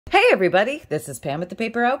Hey everybody, this is Pam at the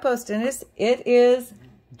Paper Outpost, and it is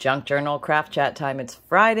junk journal craft chat time. It's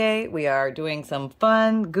Friday. We are doing some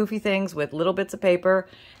fun, goofy things with little bits of paper,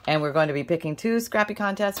 and we're going to be picking 2 Scrappy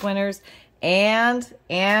contest winners, and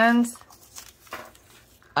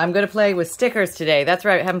I'm going to play with stickers today. That's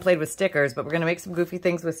right, I haven't played with stickers, but we're going to make some goofy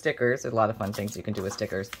things with stickers. There's a lot of fun things you can do with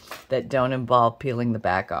stickers that don't involve peeling the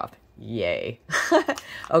back off. Yay.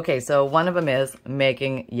 Okay, so one of them is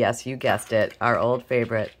making, yes, you guessed it, our old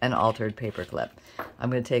favorite, an altered paper clip. I'm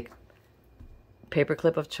going to take paper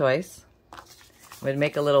clip of choice. I'm going to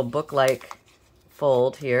make a little book-like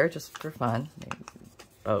fold here, just for fun.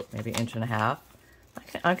 Maybe 1.5 inches.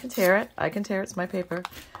 I can tear it. I can tear it. It's my paper.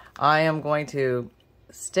 I am going to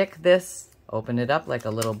stick this, open it up like a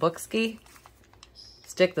little book ski,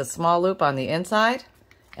 stick the small loop on the inside,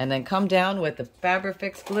 and then come down with the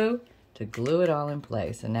Fabrifix glue to glue it all in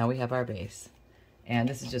place. And now we have our base. And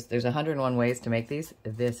this is just, there's 101 ways to make these.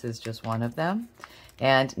 This is just one of them.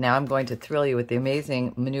 And now I'm going to thrill you with the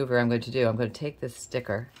amazing maneuver I'm going to do. I'm going to take this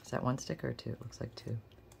sticker. Is that 1 sticker or 2? It looks like 2.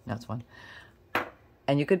 No, it's 1.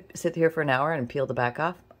 And you could sit here for an hour and peel the back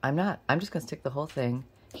off. I'm not. I'm just going to stick the whole thing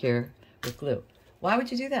here with glue. Why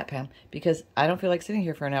would you do that, Pam? Because I don't feel like sitting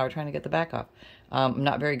here for an hour trying to get the back off. I'm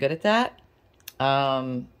not very good at that.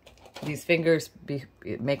 These fingers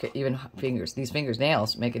make it even, these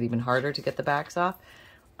fingernails make it even harder to get the backs off.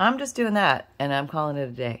 I'm just doing that, and I'm calling it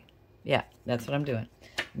a day. Yeah, that's what I'm doing.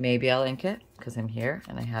 Maybe I'll ink it, because I'm here,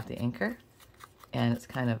 and I have the inker, and it's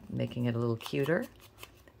kind of making it a little cuter.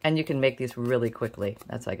 And you can make these really quickly.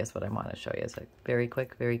 That's, I guess, what I want to show you. It's like very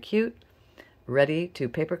quick, very cute, ready to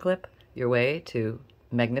paperclip your way to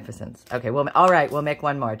magnificence. Okay, well, all right, we'll make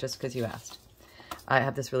one more, just because you asked. I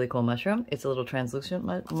have this really cool mushroom. It's a little translucent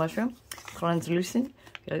mushroom. Translucent.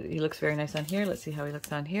 He looks very nice on here. Let's see how he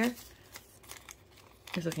looks on here.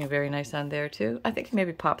 He's looking very nice on there too. I think he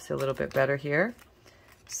maybe pops a little bit better here.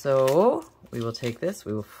 So we will take this.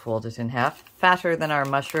 We will fold it in half. Fatter than our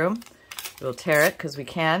mushroom. We'll tear it because we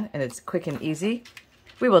can, and it's quick and easy.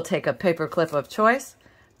 We will take a paper clip of choice.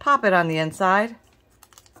 Pop it on the inside.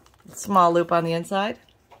 Small loop on the inside.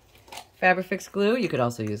 Fabrifix glue. You could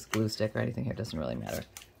also use glue stick or anything here. It doesn't really matter.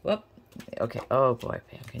 Whoop. Okay. Oh boy,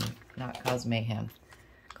 Pam, can you not cause mayhem?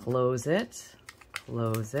 Close it.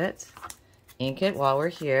 Close it. Ink it while we're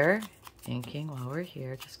here. Inking while we're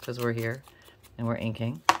here, just because we're here and we're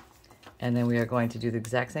inking. And then we are going to do the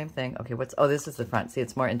exact same thing. Okay, oh, this is the front. See,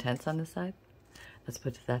 it's more intense on this side. Let's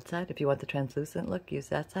put it to that side. If you want the translucent look, use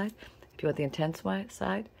that side. If you want the intense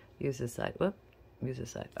side, use this side. Whoop. Use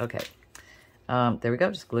this side. Okay. There we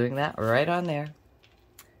go, just gluing that right on there.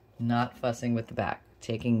 Not fussing with the back,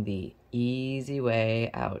 taking the easy way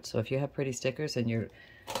out. So if you have pretty stickers and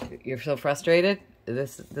you're so frustrated,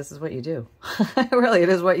 this is what you do. Really, it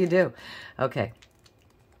is what you do. Okay,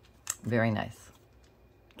 very nice.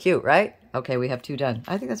 Cute, right? Okay, we have 2 done.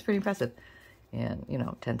 I think that's pretty impressive. And,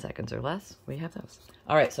 10 seconds or less, we have those.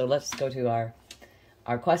 All right, so let's go to our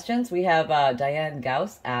questions. We have Diane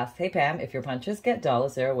Gauss asked, hey Pam, if your punches get dull,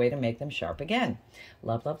 is there a way to make them sharp again?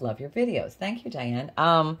 Love, love, love your videos. Thank you, Diane.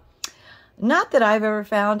 Not that I've ever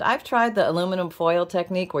found. I've tried the aluminum foil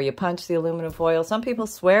technique where you punch the aluminum foil. Some people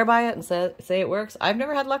swear by it and say it works. I've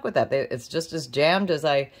never had luck with that. It's just as jammed as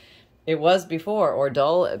it was before, or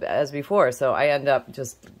dull as before. So I end up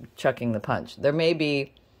just chucking the punch. There may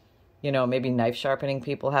be, maybe knife sharpening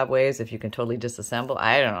people have ways if you can totally disassemble.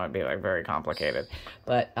 I don't know, it'd be like very complicated.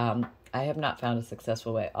 But I have not found a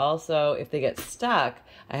successful way. Also, if they get stuck,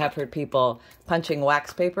 I have heard people punching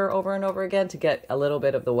wax paper over and over again to get a little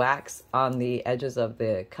bit of the wax on the edges of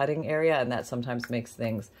the cutting area, and that sometimes makes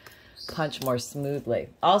things punch more smoothly.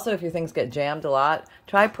 Also, if your things get jammed a lot,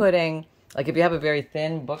 try putting, like if you have a very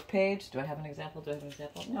thin book page, do I have an example? Do I have an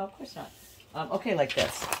example? No, of course not. Okay, like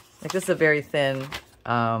this. Like this is a very thin,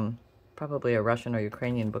 probably a Russian or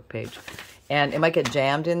Ukrainian book page. And it might get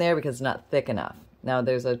jammed in there because it's not thick enough. Now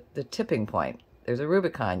there's the tipping point. There's a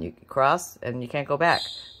Rubicon. You cross and you can't go back.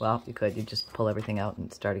 Well, you could. You just pull everything out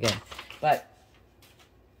and start again. But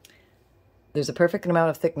there's a perfect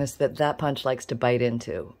amount of thickness that punch likes to bite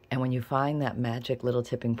into. And when you find that magic little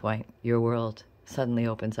tipping point, your world suddenly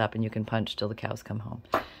opens up and you can punch till the cows come home.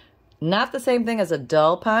 Not the same thing as a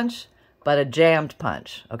dull punch, but a jammed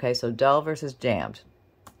punch. Okay, so dull versus jammed.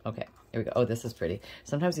 Okay. Here we go. Oh, this is pretty.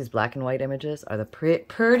 Sometimes these black and white images are the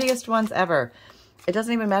prettiest ones ever. It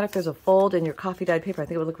doesn't even matter if there's a fold in your coffee dyed paper. I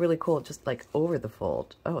think it would look really cool just like over the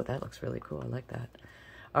fold. Oh, that looks really cool. I like that.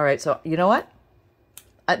 All right, so you know what?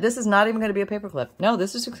 This is not even going to be a paper clip. No,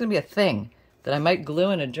 this is just going to be a thing that I might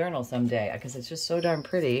glue in a journal someday because it's just so darn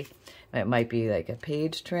pretty. It might be like a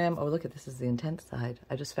page trim. Oh, look at this is the intense side.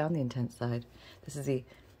 I just found the intense side. This is the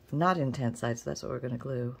not intense side, so that's what we're going to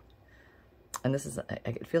glue. And this is,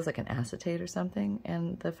 it feels like an acetate or something,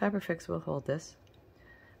 and the Fabrifix will hold this.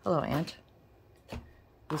 Hello, Aunt.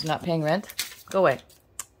 Who's not paying rent? Go away.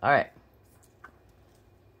 All right.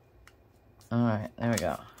 All right, there we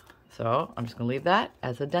go. So I'm just going to leave that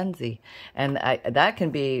as a dunsie. And that can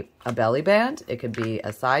be a belly band. It could be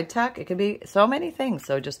a side tuck. It could be so many things.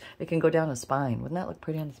 So just, it can go down the spine. Wouldn't that look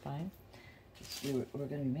pretty on the spine? We're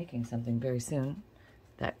going to be making something very soon.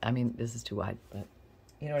 That, I mean, this is too wide, but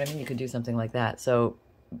you know what I mean? You could do something like that. So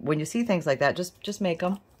when you see things like that, just make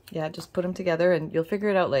them. Yeah, just put them together and you'll figure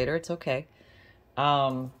it out later. It's okay.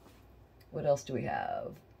 What else do we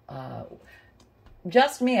have?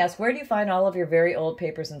 Just Me asks, where do you find all of your very old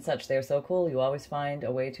papers and such? They're so cool. You always find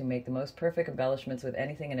a way to make the most perfect embellishments with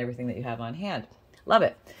anything and everything that you have on hand. Love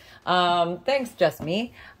it. Thanks, Just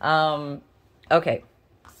Me. Okay.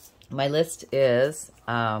 My list is,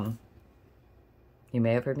 you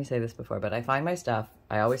may have heard me say this before, but I find my stuff.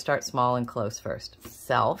 I always start small and close first.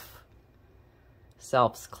 Self's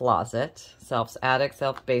closet, self's attic,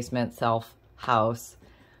 self's basement, self house,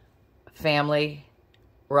 family,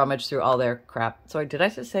 rummage through all their crap. Sorry, did I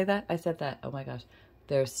just say that? I said that. Oh my gosh.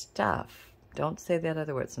 Their stuff. Don't say that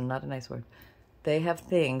other word. It's not a nice word. They have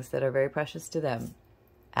things that are very precious to them.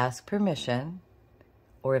 Ask permission,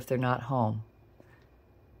 or if they're not home,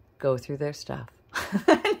 go through their stuff.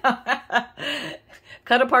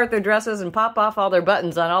 Cut apart their dresses and pop off all their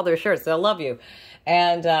buttons on all their shirts. They'll love you.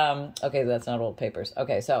 And, okay, that's not old papers.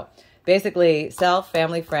 Okay, so basically self,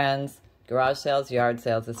 family, friends, garage sales, yard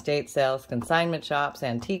sales, estate sales, consignment shops,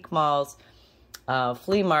 antique malls,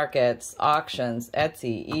 flea markets, auctions,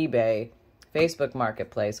 Etsy, eBay, Facebook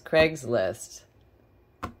Marketplace, Craigslist.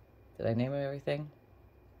 Did I name everything?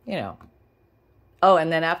 You know. Oh,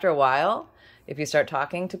 and then after a while, if you start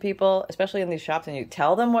talking to people, especially in these shops, and you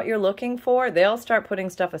tell them what you're looking for, they'll start putting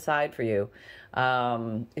stuff aside for you.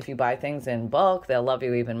 If you buy things in bulk, they'll love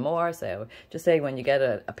you even more. So just say when you get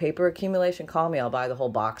a paper accumulation, call me. I'll buy the whole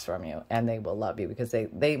box from you. And they will love you because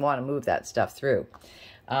they want to move that stuff through.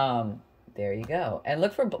 There you go. And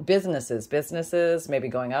look for businesses maybe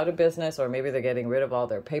going out of business, or maybe they're getting rid of all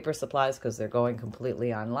their paper supplies because they're going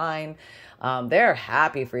completely online. They're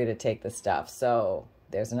happy for you to take the stuff. So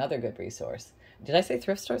there's another good resource. Did I say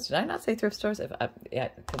thrift stores? Did I not say thrift stores? Yeah,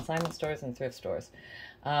 consignment stores and thrift stores.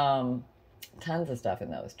 Tons of stuff in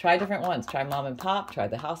those. Try different ones. Try mom and pop. Try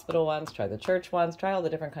the hospital ones. Try the church ones. Try all the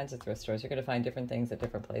different kinds of thrift stores. You're going to find different things at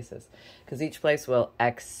different places because each place will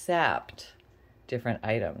accept different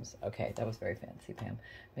items. Okay, that was very fancy, Pam.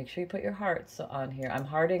 Make sure you put your hearts on here. I'm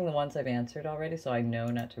hearting the ones I've answered already, so I know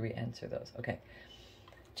not to re-answer those. Okay.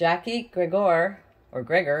 Jackie Gregor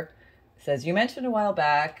says, you mentioned a while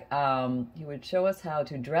back you would show us how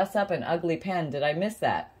to dress up an ugly pen. Did I miss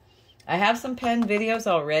that? I have some pen videos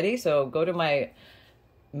already, so go to my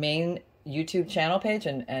main YouTube channel page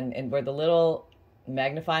and where the little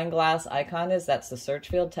magnifying glass icon is, that's the search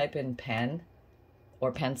field. Type in pen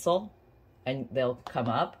or pencil and they'll come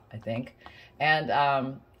up, I think.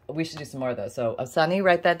 And we should do some more of those. So Sunny,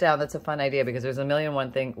 write that down. That's a fun idea because there's a million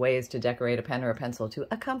and one ways to decorate a pen or a pencil to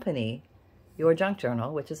accompany your junk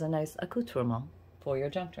journal, which is a nice accoutrement for your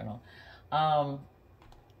junk journal.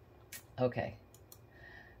 Okay.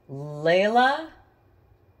 Layla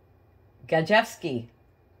Gajewski.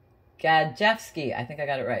 I think I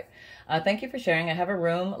got it right. Thank you for sharing. I have a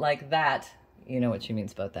room like that. You know what she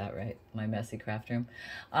means about that, right? My messy craft room.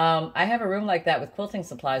 I have a room like that with quilting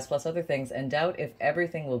supplies plus other things and doubt if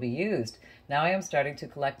everything will be used. Now I am starting to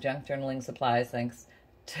collect junk journaling supplies thanks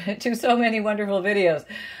to so many wonderful videos.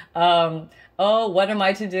 Oh, what am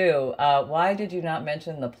I to do? Why did you not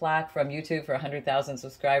mention the plaque from YouTube for 100,000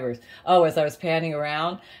 subscribers? Oh, as I was panning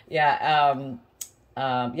around. Yeah.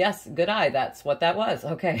 Yes, good eye. That's what that was.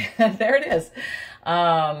 Okay. There it is.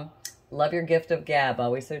 Love your gift of gab.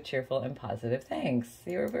 Always so cheerful and positive. Thanks.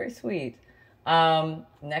 You're very sweet.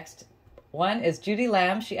 Next one is Judy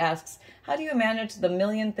Lamb. She asks, how do you manage the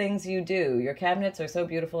million things you do? Your cabinets are so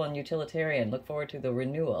beautiful and utilitarian. Look forward to the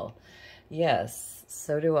renewal. Yes,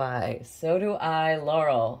 so do I. So do I,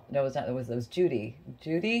 Laurel. No, it was Judy.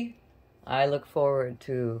 Judy, I look forward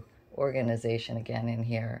to organization again in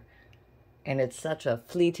here. And it's such a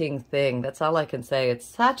fleeting thing. That's all I can say. It's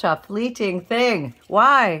such a fleeting thing.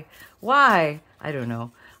 Why? Why? I don't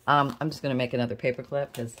know. I'm just going to make another paper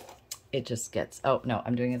clip because it just gets... Oh, no,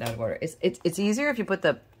 I'm doing it out of order. It's easier if you put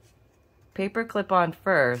the paper clip on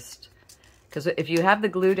first, because if you have the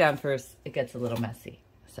glue down first, it gets a little messy.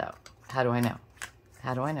 So, how do I know?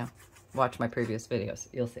 How do I know? Watch my previous videos.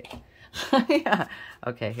 You'll see. Yeah.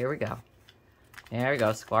 Okay, here we go. There we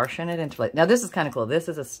go. Squashing it into place. Now, this is kind of cool. This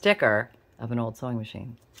is a sticker. of an old sewing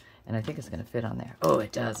machine. And I think it's going to fit on there. Oh,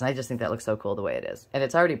 it does. And I just think that looks so cool the way it is. And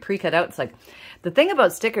it's already pre-cut out. It's like, the thing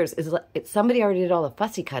about stickers is somebody already did all the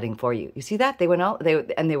fussy cutting for you. You see that? They went out,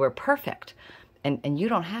 they were perfect. And you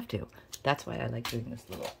don't have to. That's why I like doing this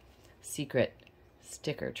little secret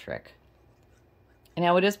sticker trick. And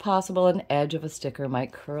now it is possible an edge of a sticker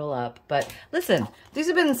might curl up. But listen, these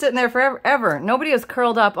have been sitting there forever. Nobody has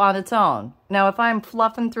curled up on its own. Now, if I'm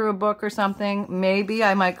fluffing through a book or something, maybe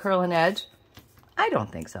I might curl an edge. I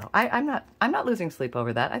don't think so. I'm not losing sleep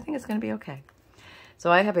over that. I think it's going to be okay.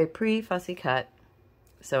 So I have a pre-fussy cut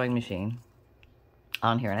sewing machine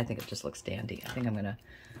on here, and I think it just looks dandy. I think I'm going to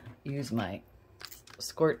use my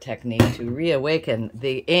squirt technique to reawaken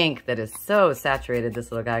the ink that is so saturated,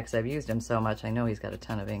 this little guy, because I've used him so much. I know he's got a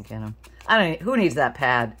ton of ink in him. Who needs that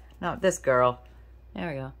pad? No, this girl. There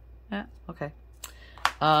we go. Yeah, okay.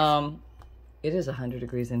 It is 100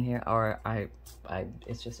 degrees in here, or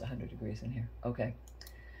it's just 100 degrees in here. Okay.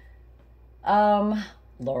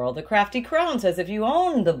 Laurel the Crafty Crone says, if you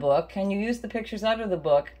own the book, can you use the pictures out of the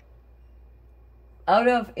book, out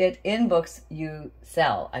of it in books you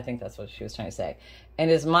sell? I think that's what she was trying to say.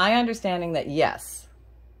 And it is my understanding that yes,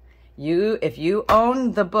 if you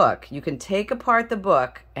own the book, you can take apart the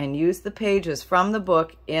book and use the pages from the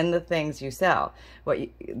book in the things you sell.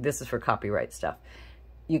 This is for copyright stuff.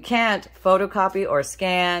 You can't photocopy or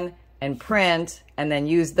scan and print and then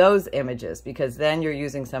use those images, because then you're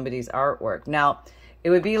using somebody's artwork. Now, it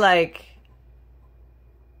would be like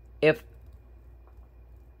if,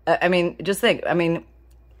 just think,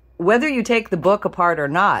 whether you take the book apart or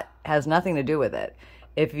not has nothing to do with it.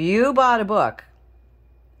 If you bought a book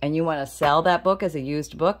and you want to sell that book as a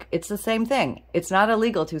used book, it's the same thing. It's not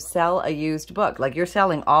illegal to sell a used book. Like, you're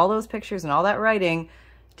selling all those pictures and all that writing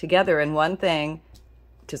together in one thing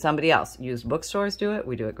to somebody else. Used bookstores do it.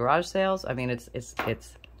 We do it garage sales.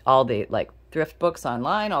 It's all the like thrift books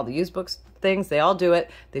online, all the used books things, they all do it.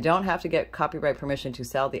 They don't have to get copyright permission to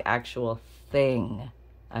sell the actual thing.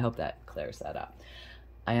 I hope that clears that up.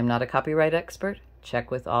 I am not a copyright expert.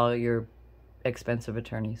 Check with all your expensive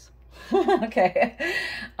attorneys. Okay.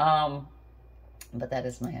 But that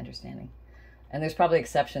is my understanding. And there's probably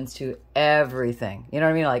exceptions to everything. You know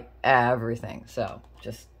what I mean? Like everything. So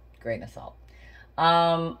just grain of salt.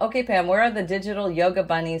 Okay, Pam, where are the digital yoga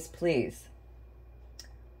bunnies, please?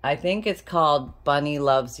 I think it's called Bunny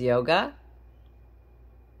Loves Yoga,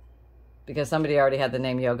 because somebody already had the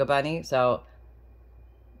name Yoga Bunny. So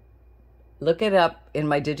look it up in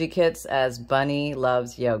my DigiKits as Bunny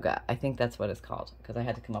Loves Yoga. I think that's what it's called, because I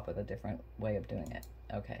had to come up with a different way of doing it.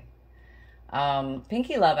 Okay.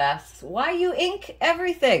 Pinky Love asks, why you ink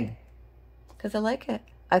everything? Because I like it.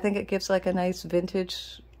 I think it gives like a nice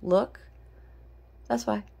vintage look. That's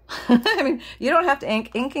why. You don't have to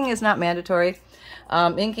ink. Inking is not mandatory.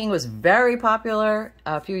 Inking was very popular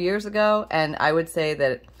a few years ago, and I would say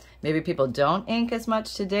that maybe people don't ink as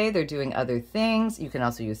much today. They're doing other things. You can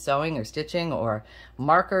also use sewing or stitching or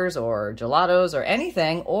markers or gelatos or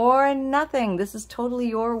anything or nothing. This is totally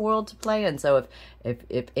your world to play in. So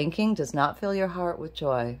if inking does not fill your heart with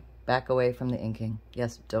joy, back away from the inking.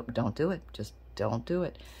 Yes, don't do it. Just don't do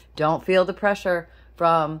it. Don't feel the pressure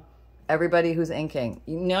from everybody who's inking.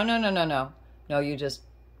 No. No, you just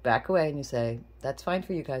back away and you say, that's fine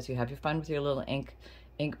for you guys. You have your fun with your little ink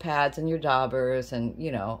pads and your daubers and,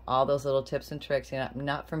 you know, all those little tips and tricks. You know,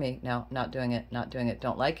 not for me. No, not doing it. Not doing it.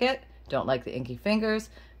 Don't like it. Don't like the inky fingers.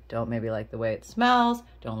 Don't maybe like the way it smells.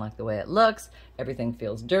 Don't like the way it looks. Everything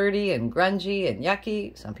feels dirty and grungy and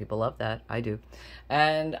yucky. Some people love that. I do.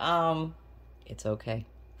 And it's okay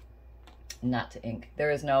not to ink. There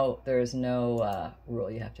is no rule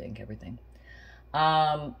you have to ink everything.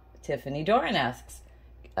 Tiffany Doran asks,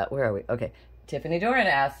 where are we? Okay. Tiffany Doran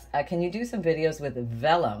asks, can you do some videos with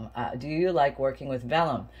vellum? Do you like working with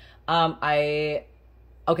vellum? I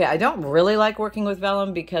don't really like working with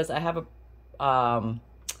vellum because I have a,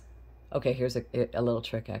 okay, here's a little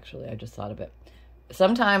trick actually. I just thought of it.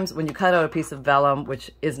 Sometimes when you cut out a piece of vellum, which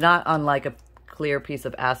is not unlike a clear piece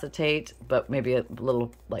of acetate, but maybe a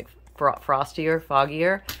little like frostier,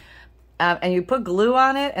 foggier, and you put glue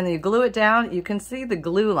on it and then you glue it down, you can see the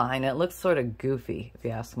glue line. It looks sort of goofy, if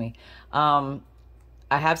you ask me. I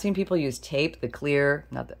have seen people use tape, the clear,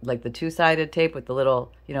 like the two-sided tape with the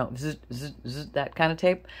little, you know, zzz, zzz, zzz, that kind of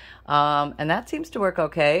tape. And that seems to work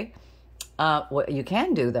okay. What you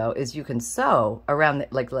can do, though, is you can sew around,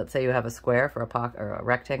 like, let's say you have a square for a pocket or a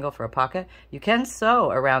rectangle for a pocket. You can sew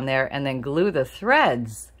around there and then glue the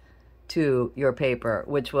threads to your paper,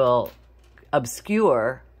 which will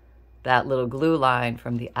obscure that little glue line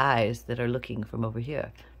from the eyes that are looking from over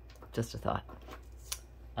here. Just a thought.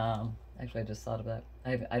 Actually, I just thought of that.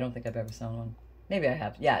 I don't think I've ever sewn one. Maybe I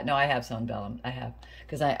have. Yeah, no, I have sewn vellum. I have.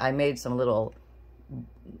 Because I made some little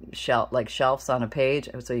shelves on a page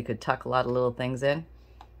so you could tuck a lot of little things in.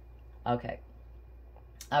 Okay.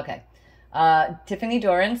 Okay. Tiffany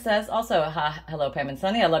Doran says also, hello, Pam and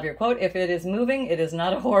Sunny. I love your quote. If it is moving, it is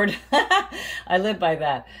not a hoard. I live by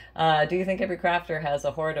that. Do you think every crafter has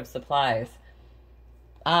a hoard of supplies?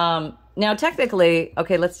 Now, technically,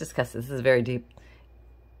 okay, let's discuss this. This is very deep.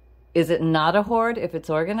 Is it not a hoard if it's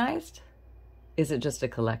organized? Is it just a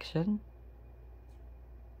collection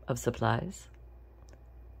of supplies?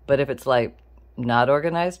 But if it's like not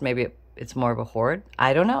organized, maybe it's more of a hoard.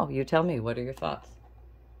 I don't know. You tell me. What are your thoughts?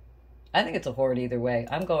 I think it's a hoard either way.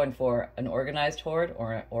 I'm going for an organized hoard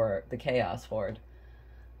or the chaos hoard.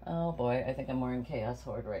 Oh boy, I think I'm more in chaos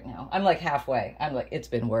hoard right now. I'm like halfway. I'm like, it's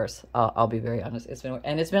been worse. I'll be very honest. It's been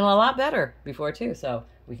a lot better before too. So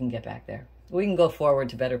we can get back there. We can go forward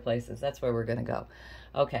to better places. That's where we're going to go.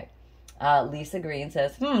 Okay. Lisa Green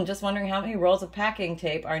says, just wondering how many rolls of packing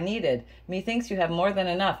tape are needed. Methinks you have more than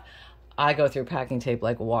enough. I go through packing tape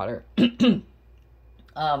like water.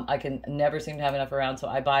 I can never seem to have enough around, so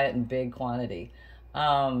I buy it in big quantity.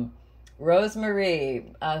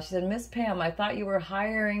 Rosemary, she said, Miss Pam, I thought you were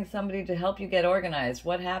hiring somebody to help you get organized.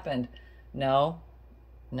 What happened? No.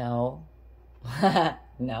 No.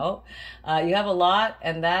 No. You have a lot,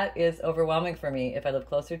 and that is overwhelming for me. If I lived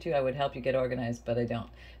closer to you, I would help you get organized, but I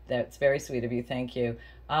don't. That's very sweet of you. Thank you.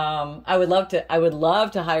 I would love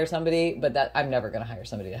to hire somebody, but I'm never going to hire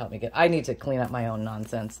somebody to help me I need to clean up my own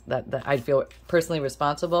nonsense. That I feel personally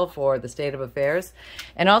responsible for the state of affairs.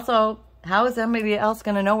 And also, how is anybody else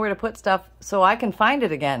going to know where to put stuff so I can find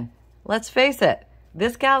it again? Let's face it.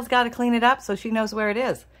 This gal's got to clean it up so she knows where it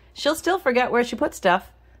is. She'll still forget where she put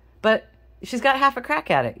stuff, but she's got half a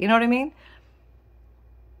crack at it. You know what I mean?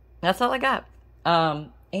 That's all I got.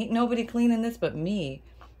 Ain't nobody cleaning this but me.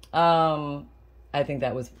 I think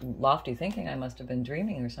that was lofty thinking. I must have been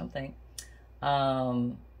dreaming or something.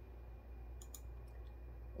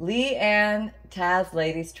 Lee Ann Taz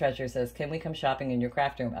Ladies Treasure says, can we come shopping in your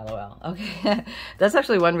craft room? LOL. Okay. That's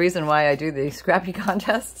actually one reason why I do the Scrappy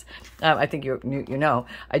contests. I think you know.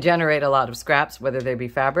 I generate a lot of scraps, whether they be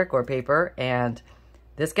fabric or paper, and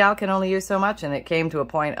this gal can only use so much, and it came to a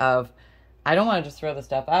point of, I don't want to just throw the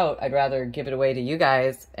stuff out. I'd rather give it away to you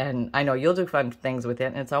guys, and I know you'll do fun things with it,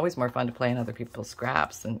 and it's always more fun to play in other people's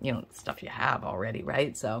scraps and, you know, stuff you have already,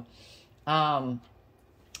 right? So, there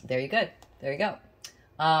you go. There you go.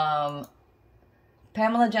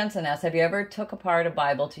 Pamela Jensen asks, have you ever took apart a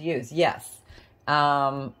Bible to use? Yes.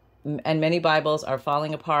 And many Bibles are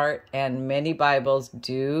falling apart, and many Bibles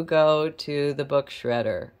do go to the book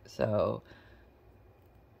shredder. So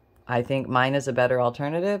I think mine is a better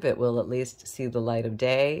alternative. It will at least see the light of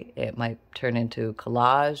day. It might turn into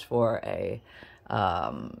collage for a,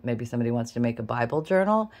 maybe somebody wants to make a Bible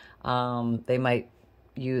journal. They might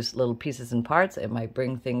use little pieces and parts. It might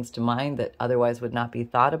bring things to mind that otherwise would not be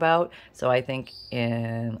thought about. So I think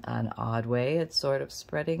in an odd way, it's sort of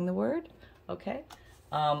spreading the word. Okay.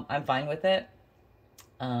 I'm fine with it.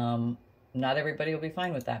 Not everybody will be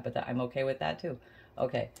fine with that, but I'm okay with that too.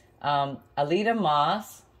 Okay. Alita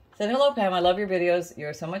Moss said, hello, Pam. I love your videos.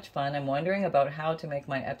 You're so much fun. I'm wondering about how to make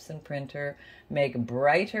my Epson printer make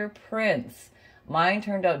brighter prints. Mine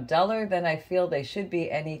turned out duller than I feel they should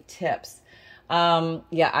be. Any tips?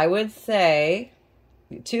 Yeah, I would say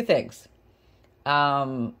two things.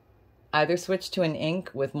 Either switch to an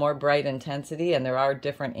ink with more bright intensity, and there are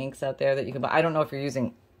different inks out there that you can buy. I don't know if you're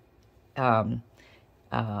using Epson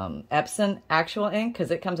actual ink,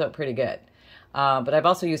 because it comes out pretty good. But I've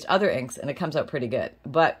also used other inks, and it comes out pretty good.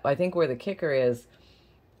 But I think where the kicker is,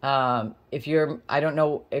 if you're, I don't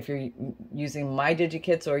know if you're using my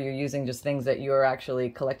DigiKits or you're using just things that you're actually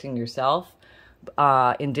collecting yourself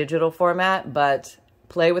in digital format, but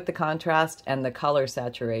play with the contrast and the color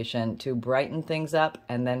saturation to brighten things up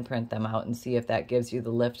and then print them out and see if that gives you the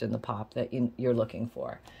lift and the pop that you're looking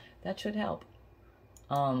for. That should help.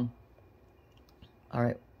 All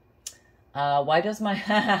right. Why does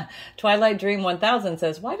my Twilight Dream 1000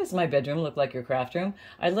 says, why does my bedroom look like your craft room?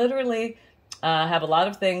 I literally have a lot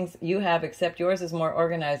of things you have, except yours is more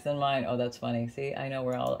organized than mine. Oh, that's funny. See, I know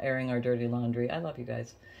we're all airing our dirty laundry. I love you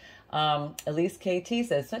guys. Elise KT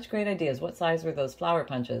says, such great ideas. What size were those flower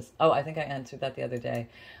punches? Oh, I think I answered that the other day.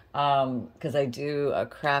 Because I do a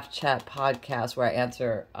craft chat podcast where I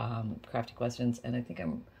answer crafty questions, and I think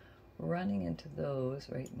I'm running into those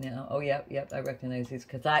right now. Oh, yep, I recognize these.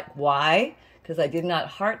 Why? Because I did not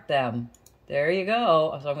heart them. There you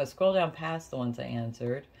go. So I'm going to scroll down past the ones I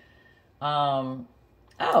answered.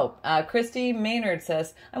 Oh, Christy Maynard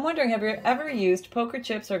says, I'm wondering, have you ever used poker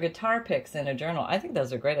chips or guitar picks in a journal? I think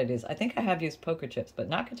those are great ideas. I think I have used poker chips, but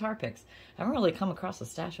not guitar picks. I haven't really come across a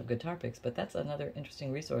stash of guitar picks, but that's another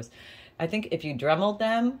interesting resource. I think if you Dremeled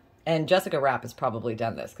them, and Jessica Rapp has probably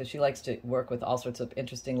done this because she likes to work with all sorts of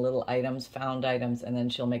interesting little items, found items, and then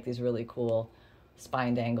she'll make these really cool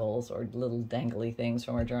spine dangles or little dangly things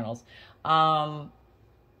from her journals.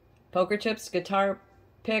 Poker chips, guitar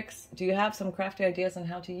picks. Do you have some crafty ideas on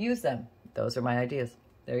how to use them? Those are my ideas.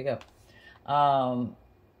 There you go.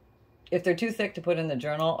 If they're too thick to put in the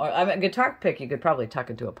journal, or I mean, a guitar pick, you could probably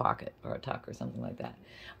tuck into a pocket or a tuck or something like that.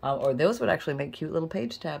 Or those would actually make cute little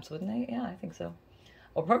page tabs, wouldn't they? Yeah, I think so.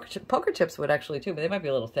 Or poker chips would actually too, but they might be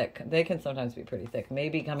a little thick. They can sometimes be pretty thick.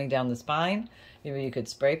 Maybe coming down the spine, maybe you could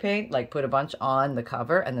spray paint, like put a bunch on the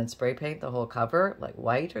cover and then spray paint the whole cover, like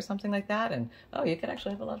white or something like that. And oh, you could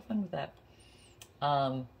actually have a lot of fun with that.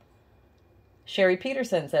 Sherry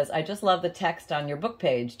Peterson says, I just love the text on your book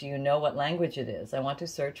page. Do you know what language it is? I want to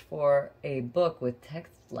search for a book with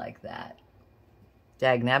text like that.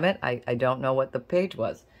 Dagnabbit, I don't know what the page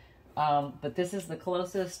was. But this is the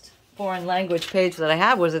closest foreign language page that I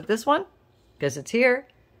have. Was it this one? Because it's here.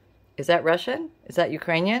 Is that Russian? Is that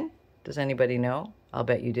Ukrainian? Does anybody know? I'll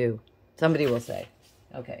bet you do. Somebody will say.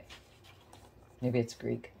 Okay. Maybe it's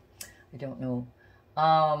Greek. I don't know.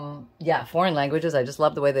 Yeah, foreign languages. I just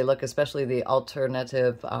love the way they look, especially the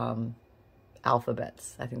alternative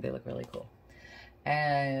alphabets. I think they look really cool.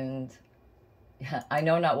 And yeah, I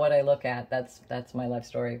know not what I look at. That's my life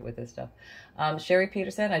story with this stuff. Sherry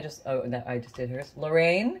Peterson, I just did hers.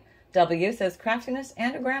 Lorraine W says, craftiness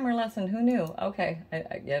and a grammar lesson. Who knew? Okay.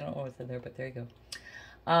 I don't know what said there, but there you go.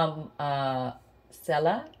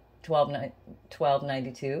 Sella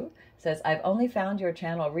 1292 says, I've only found your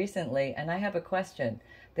channel recently and I have a question.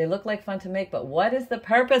 They look like fun to make, but what is the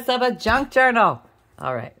purpose of a junk journal?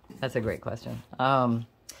 All right. That's a great question.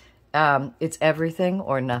 It's everything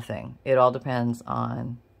or nothing. It all depends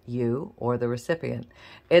on you or the recipient.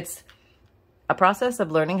 It's a process of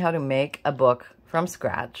learning how to make a book from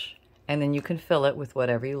scratch, and then you can fill it with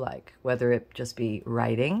whatever you like, whether it just be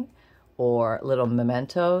writing or little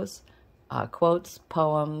mementos, quotes,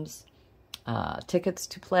 poems, tickets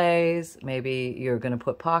to plays. Maybe you're going to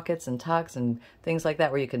put pockets and tucks and things like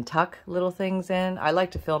that where you can tuck little things in. I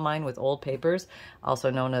like to fill mine with old papers, also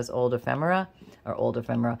known as old ephemera, or old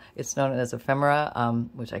ephemera. It's known as ephemera,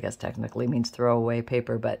 which I guess technically means throwaway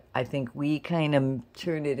paper, but I think we kind of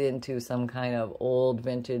turn it into some kind of old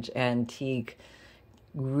vintage antique,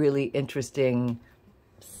 really interesting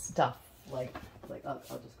stuff. Like I'll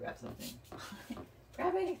just grab something.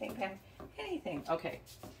 Grab anything, Pam. Anything. Okay.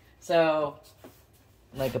 So,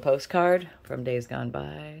 like a postcard from days gone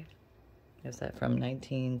by. Is that from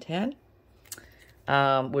 1910?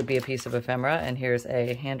 Would be a piece of ephemera. And here's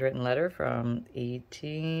a handwritten letter from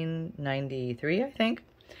 1893, I think.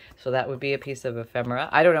 So that would be a piece of ephemera.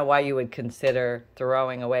 I don't know why you would consider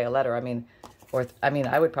throwing away a letter. I mean,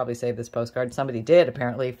 I would probably save this postcard. Somebody did,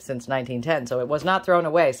 apparently, since 1910. So it was not thrown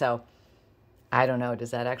away. So I don't know.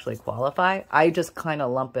 Does that actually qualify? I just kind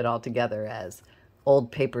of lump it all together as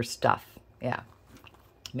old paper stuff. Yeah.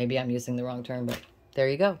 Maybe I'm using the wrong term, but there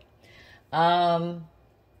you go. So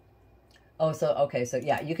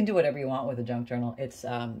yeah, you can do whatever you want with a junk journal. It's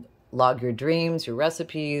log your dreams, your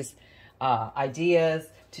recipes, ideas,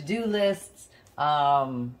 to-do lists,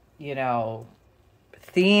 you know,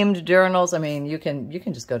 themed journals. I mean, you can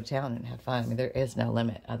just go to town and have fun. I mean, there is no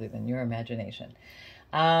limit other than your imagination.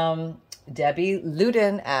 Debbie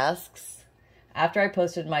Luden asks, after I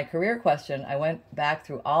posted my career question, I went back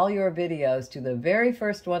through all your videos to the very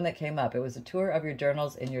first one that came up. It was a tour of your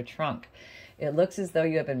journals in your trunk. It looks as though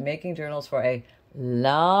you have been making journals for a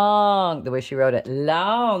long, the way she wrote it,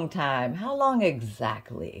 long time. How long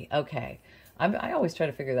exactly? Okay. I always try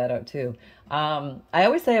to figure that out too. I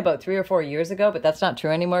always say about 3 or 4 years ago, but that's not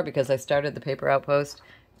true anymore because I started the Paper Outpost,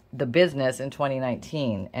 the business, in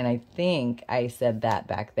 2019. And I think I said that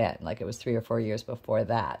back then, like it was 3 or 4 years before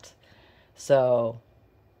that. So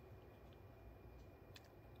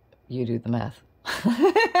you do the math.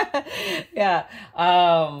 Yeah.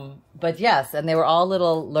 But yes, and they were all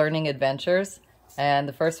little learning adventures. And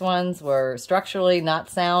the first ones were structurally not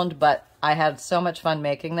sound, but I had so much fun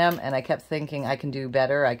making them. And I kept thinking I can do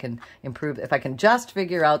better. I can improve. If I can just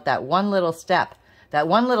figure out that one little step, that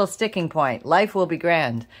one little sticking point, life will be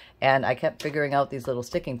grand. And I kept figuring out these little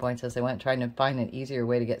sticking points as I went, trying to find an easier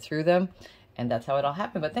way to get through them. And that's how it all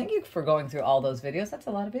happened. But thank you for going through all those videos. That's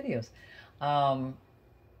a lot of videos.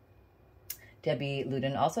 Debbie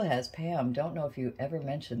Luden also has, Pam, don't know if you ever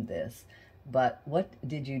mentioned this, but what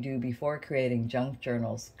did you do before creating junk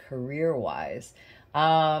journals career-wise?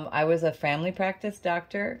 I was a family practice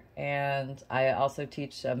doctor, and I also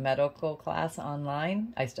teach a medical class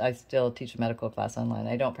online. I still teach a medical class online.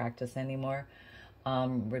 I don't practice anymore.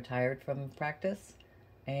 Retired from practice.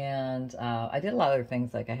 And I did a lot of other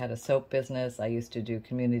things, like I had a soap business. I used to do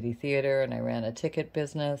community theater, and I ran a ticket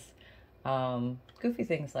business. Goofy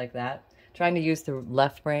things like that. Trying to use the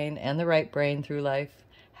left brain and the right brain through life.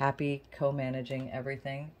 Happy co-managing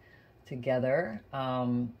everything together.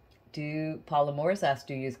 Paula Moore's asked,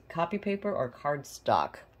 do you use copy paper or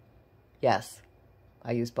cardstock? Yes,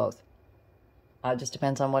 I use both. Just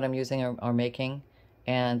depends on what I'm using or making.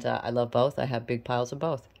 And I love both. I have big piles of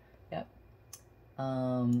both. Yep.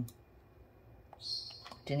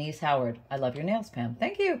 Denise Howard, I love your nails, Pam.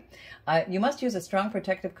 Thank you. You must use a strong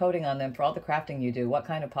protective coating on them for all the crafting you do. What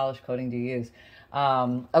kind of polish coating do you use?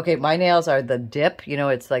 Okay, my nails are the dip. You know,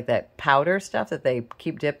 it's like that powder stuff that they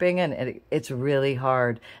keep dipping in, and it's really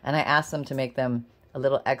hard. And I asked them to make them a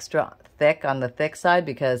little extra thick on the thick side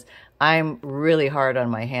because I'm really hard on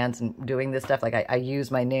my hands and doing this stuff. Like I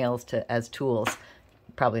use my nails as tools.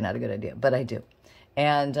 Probably not a good idea, but I do.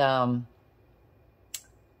 And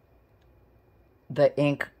the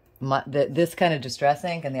ink, this kind of distress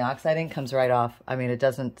ink and the oxide ink comes right off. I mean, it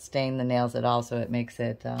doesn't stain the nails at all, so it makes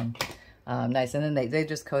it nice. And then they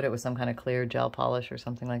just coat it with some kind of clear gel polish or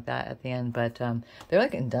something like that at the end. But they're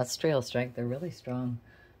like industrial strength. They're really strong.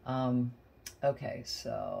 Okay,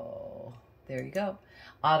 so there you go.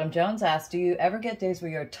 Autumn Jones asked, do you ever get days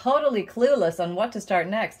where you're totally clueless on what to start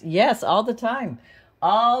next? Yes, all the time.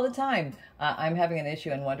 All the time. I'm having an issue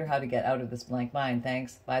and wonder how to get out of this blank mind.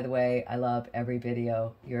 Thanks. By the way, I love every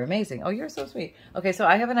video. You're amazing. Oh, you're so sweet. Okay, so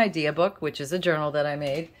I have an idea book, which is a journal that I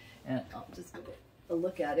made. And I'll just give it a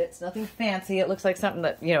look at it. It's nothing fancy. It looks like something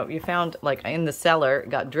that, you know, you found like in the cellar,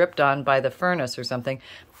 got dripped on by the furnace or something.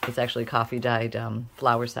 It's actually coffee dyed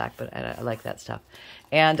flour sack, but I like that stuff.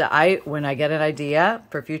 And when I get an idea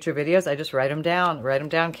for future videos, I just write them down,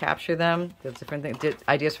 capture them. There's different things,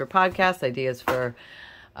 ideas for podcasts, ideas for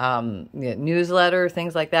newsletter,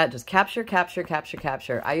 things like that. Just capture.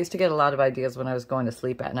 I used to get a lot of ideas when I was going to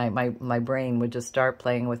sleep at night. My brain would just start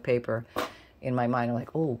playing with paper in my mind. I'm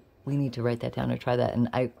like, oh, we need to write that down or try that. And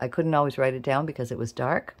I couldn't always write it down because it was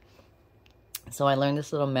dark. So I learned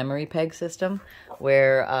this little memory peg system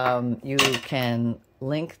where you can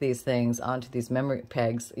link these things onto these memory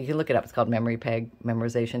pegs. You can look it up. It's called memory peg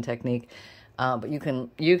memorization technique. But you can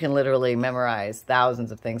literally memorize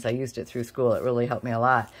thousands of things. I used it through school. It really helped me a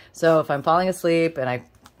lot. So if I'm falling asleep and I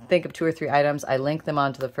think of 2 or 3 items, I link them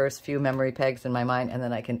onto the first few memory pegs in my mind, and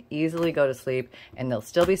then I can easily go to sleep, and they'll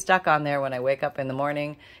still be stuck on there when I wake up in the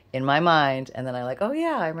morning in my mind, and then I like, oh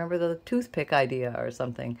yeah, I remember the toothpick idea or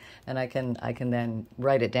something, and I can then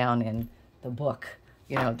write it down in the book.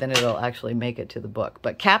 You know, then it'll actually make it to the book.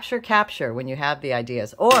 But capture when you have the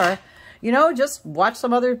ideas. Or, you know, just watch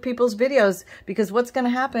some other people's videos, because what's going to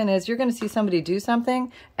happen is you're going to see somebody do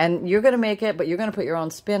something and you're going to make it, but you're going to put your own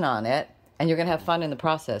spin on it, and you're going to have fun in the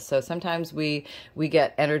process. So sometimes we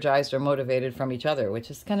get energized or motivated from each other, which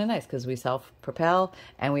is kind of nice because we self-propel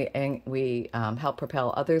and we help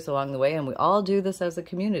propel others along the way. And we all do this as a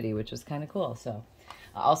community, which is kind of cool. So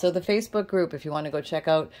also the Facebook group, if you want to go check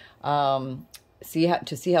out, see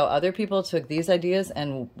how other people took these ideas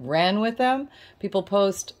and ran with them. People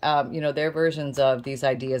post, you know, their versions of these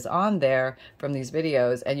ideas on there from these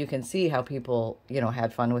videos, and you can see how people, you know,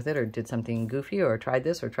 had fun with it or did something goofy or tried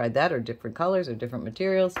this or tried that or different colors or different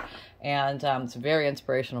materials. And it's a very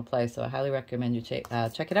inspirational place, so I highly recommend you check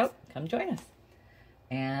it out. Come join us.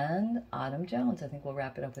 And Autumn Jones, I think we'll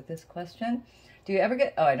wrap it up with this question. Do you ever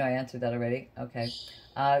get, oh, I know I answered that already. Okay.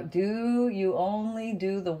 Do you only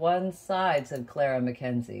do the one side, said Clara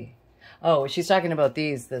McKenzie. Oh, she's talking about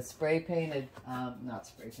these, the spray painted, not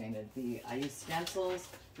spray painted, I use stencils.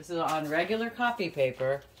 This is on regular copy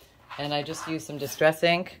paper, and I just use some distress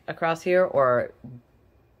ink across here, or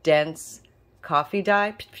dense coffee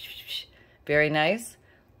dye. Very nice.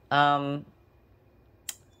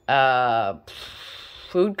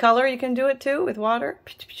 Food color, you can do it too with water.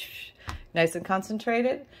 Nice and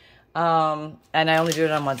concentrated. And I only do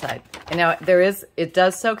it on one side. And now it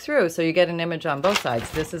does soak through, so you get an image on both sides.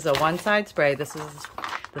 This is a one-side spray. This is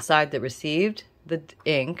the side that received the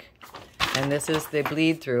ink, and this is the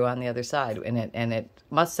bleed through on the other side. And it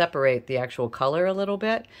must separate the actual color a little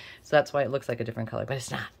bit, so that's why it looks like a different color, but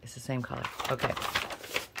it's not. It's the same color. Okay,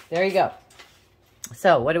 there you go.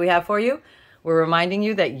 So what do we have for you? We're reminding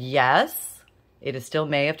you that yes, it is still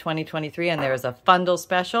May of 2023, and there is a FUNDLE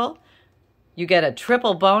special. You get a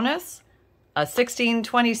triple bonus, a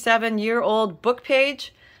 1627-year-old book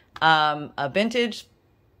page, a vintage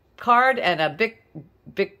card, and a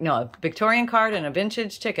Victorian card and a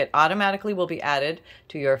vintage ticket automatically will be added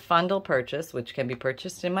to your FUNDLE purchase, which can be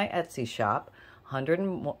purchased in my Etsy shop.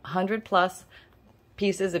 100 plus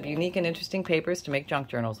pieces of unique and interesting papers to make junk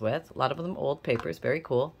journals with. A lot of them old papers, very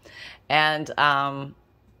cool. And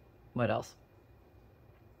what else?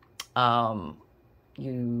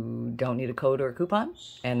 You don't need a code or a coupon,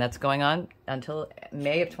 and that's going on until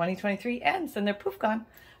May of 2023 ends, and they're poof gone.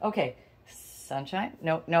 Okay, sunshine?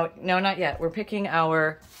 No, not yet. We're picking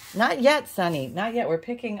our, not yet, Sunny, not yet. We're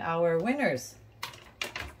picking our winners.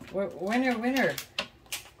 Winner.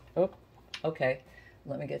 Oh, okay.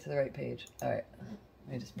 Let me get to the right page. All right,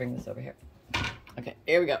 let me just bring this over here. Okay,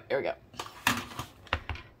 here we go.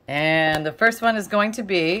 And the first one is going to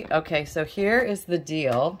be, okay, so here is the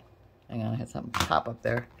deal. Hang on, I had something pop up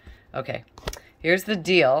there. Okay, here's the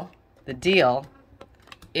deal. The deal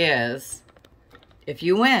is, if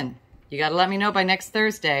you win, you got to let me know by next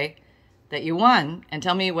Thursday that you won, and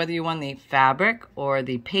tell me whether you won the fabric or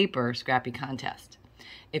the paper Scrappy contest.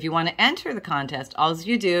 If you want to enter the contest, all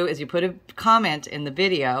you do is you put a comment in the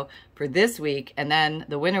video for this week, and then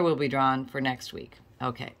the winner will be drawn for next week.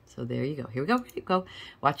 Okay, so there you go. Here we go. Ready? Go.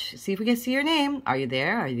 Watch. See if we can see your name. Are you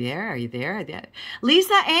there? Are you there? Are you there? Are you there?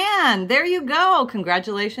 Lisa Ann. There you go.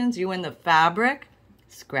 Congratulations. You win the fabric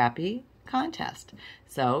Scrappy contest.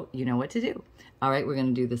 So you know what to do. All right, we're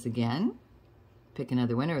going to do this again. Pick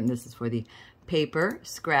another winner, and this is for the paper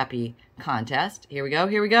Scrappy contest. Here we go.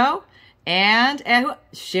 Here we go. And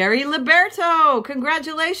Sherry Liberto.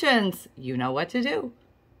 Congratulations. You know what to do.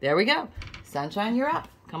 There we go. Sunshine, you're up.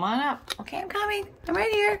 Come on up. Okay, I'm coming. I'm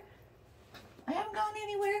right here. I haven't gone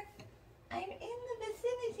anywhere. I'm in the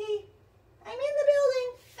vicinity. I'm in the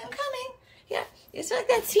building. I'm coming. Yeah, it's like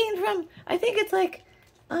that scene from, I think it's like,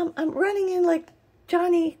 I'm running in like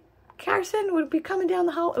Johnny Carson would be coming down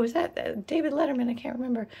the hall. It was that David Letterman. I can't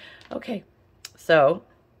remember. Okay, so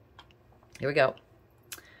here we go.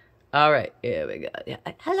 All right, here we go. Yeah.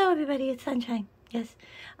 Hello, everybody. It's Sunshine. Yes.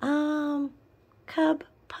 Cub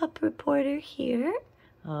Pup Reporter here.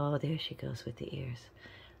 Oh, there she goes with the ears.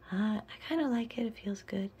 I kind of like it. It feels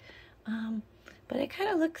good. But it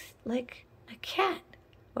kind of looks like a cat.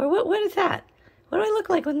 Or what is that? What do I look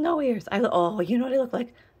like with no ears? Oh, you know what I look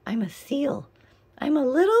like? I'm a seal. I'm a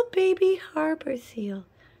little baby harbor seal.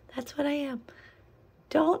 That's what I am.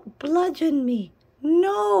 Don't bludgeon me.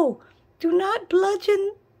 No, do not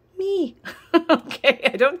bludgeon me. Okay,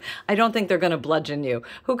 I don't think they're gonna bludgeon you.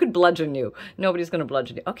 Who could bludgeon you? Nobody's gonna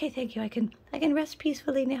bludgeon you. Okay, thank you. I can rest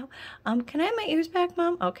peacefully now. Can I have my ears back,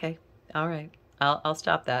 Mom? Okay, all right. I'll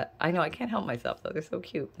stop that. I know I can't help myself though. They're so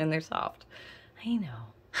cute and they're soft. I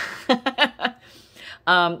know.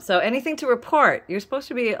 So anything to report? You're supposed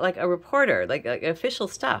to be like a reporter, like official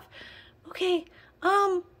stuff. Okay.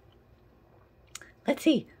 Let's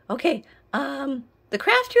see. Okay. The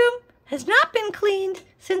craft room has not been cleaned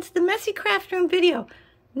since the messy craft room video.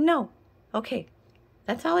 No. Okay.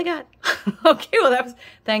 That's all I got. Okay, well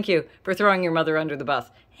thank you for throwing your mother under the bus.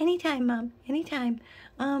 Anytime, Mom. Anytime.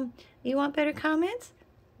 You want better comments?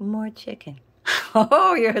 More chicken.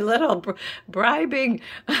 Oh, you're a little bribing.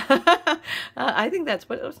 I think that's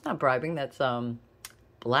what, it's not bribing, that's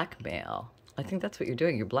blackmail. I think that's what you're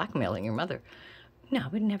doing. You're blackmailing your mother. No, I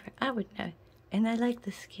would never. And I like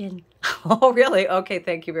the skin. Oh, really? Okay,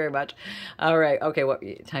 thank you very much. All right,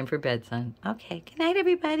 okay, time for bed, son. Okay, good night,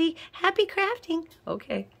 everybody. Happy crafting.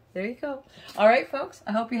 Okay, there you go. All right, folks,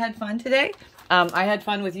 I hope you had fun today. I had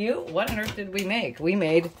fun with you. What on earth did we make? We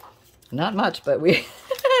made, not much, but we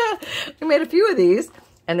made a few of these,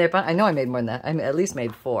 and they're fun. I know I made more than that. I at least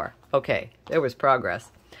made 4. Okay, there was progress.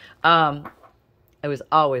 It was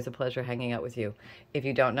always a pleasure hanging out with you. If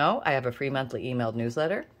you don't know, I have a free monthly emailed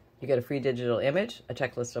newsletter. You get a free digital image, a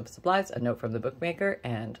checklist of supplies, a note from the bookmaker,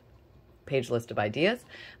 and page list of ideas.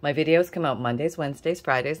 My videos come out Mondays, Wednesdays,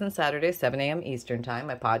 Fridays, and Saturdays, 7 a.m. Eastern Time.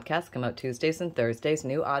 My podcasts come out Tuesdays and Thursdays,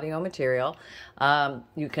 new audio material.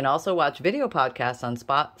 You can also watch video podcasts on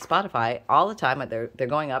Spotify all the time. They're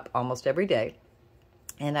going up almost every day.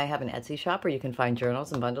 And I have an Etsy shop where you can find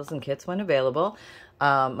journals and bundles and kits when available.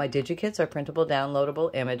 My DigiKits are printable,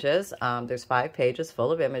 downloadable images. There's 5 pages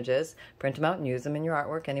full of images. Print them out and use them in your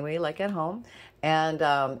artwork any way you like at home. And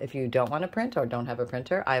if you don't want to print or don't have a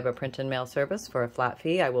printer, I have a print and mail service for a flat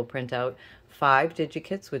fee. I will print out 5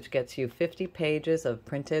 DigiKits, which gets you 50 pages of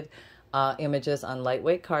printed images on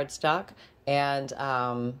lightweight cardstock. And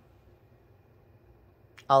all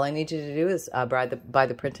I need you to do is buy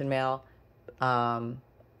the print and mail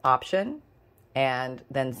option, and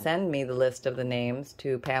then send me the list of the names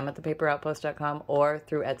to Pam@ThePaperOutpost.com or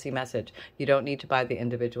through Etsy message. You don't need to buy the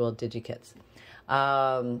individual DigiKits.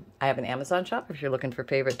 I have an Amazon shop if you're looking for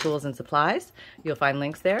favorite tools and supplies. You'll find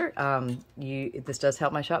links there. This does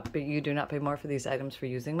help my shop, but you do not pay more for these items for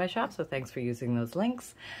using my shop, so thanks for using those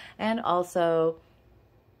links. And also,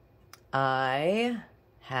 I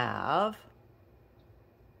have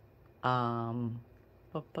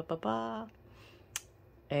what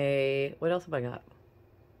else have I got?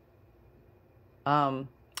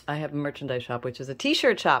 I have a merchandise shop, which is a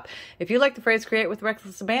t-shirt shop. If you like the phrase create with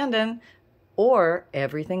reckless abandon, or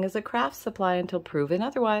everything is a craft supply until proven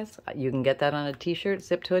otherwise, you can get that on a t-shirt,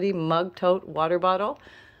 zipped hoodie, mug, tote, water bottle,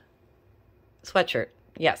 sweatshirt.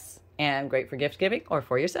 Yes. And great for gift giving or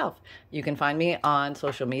for yourself. You can find me on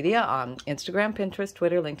social media on Instagram, Pinterest,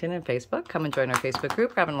 Twitter, LinkedIn, and Facebook. Come and join our Facebook group.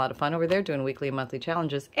 We're having a lot of fun over there doing weekly and monthly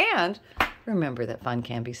challenges. And remember that fun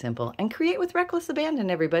can be simple. And create with reckless abandon,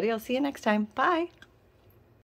 everybody. I'll see you next time. Bye.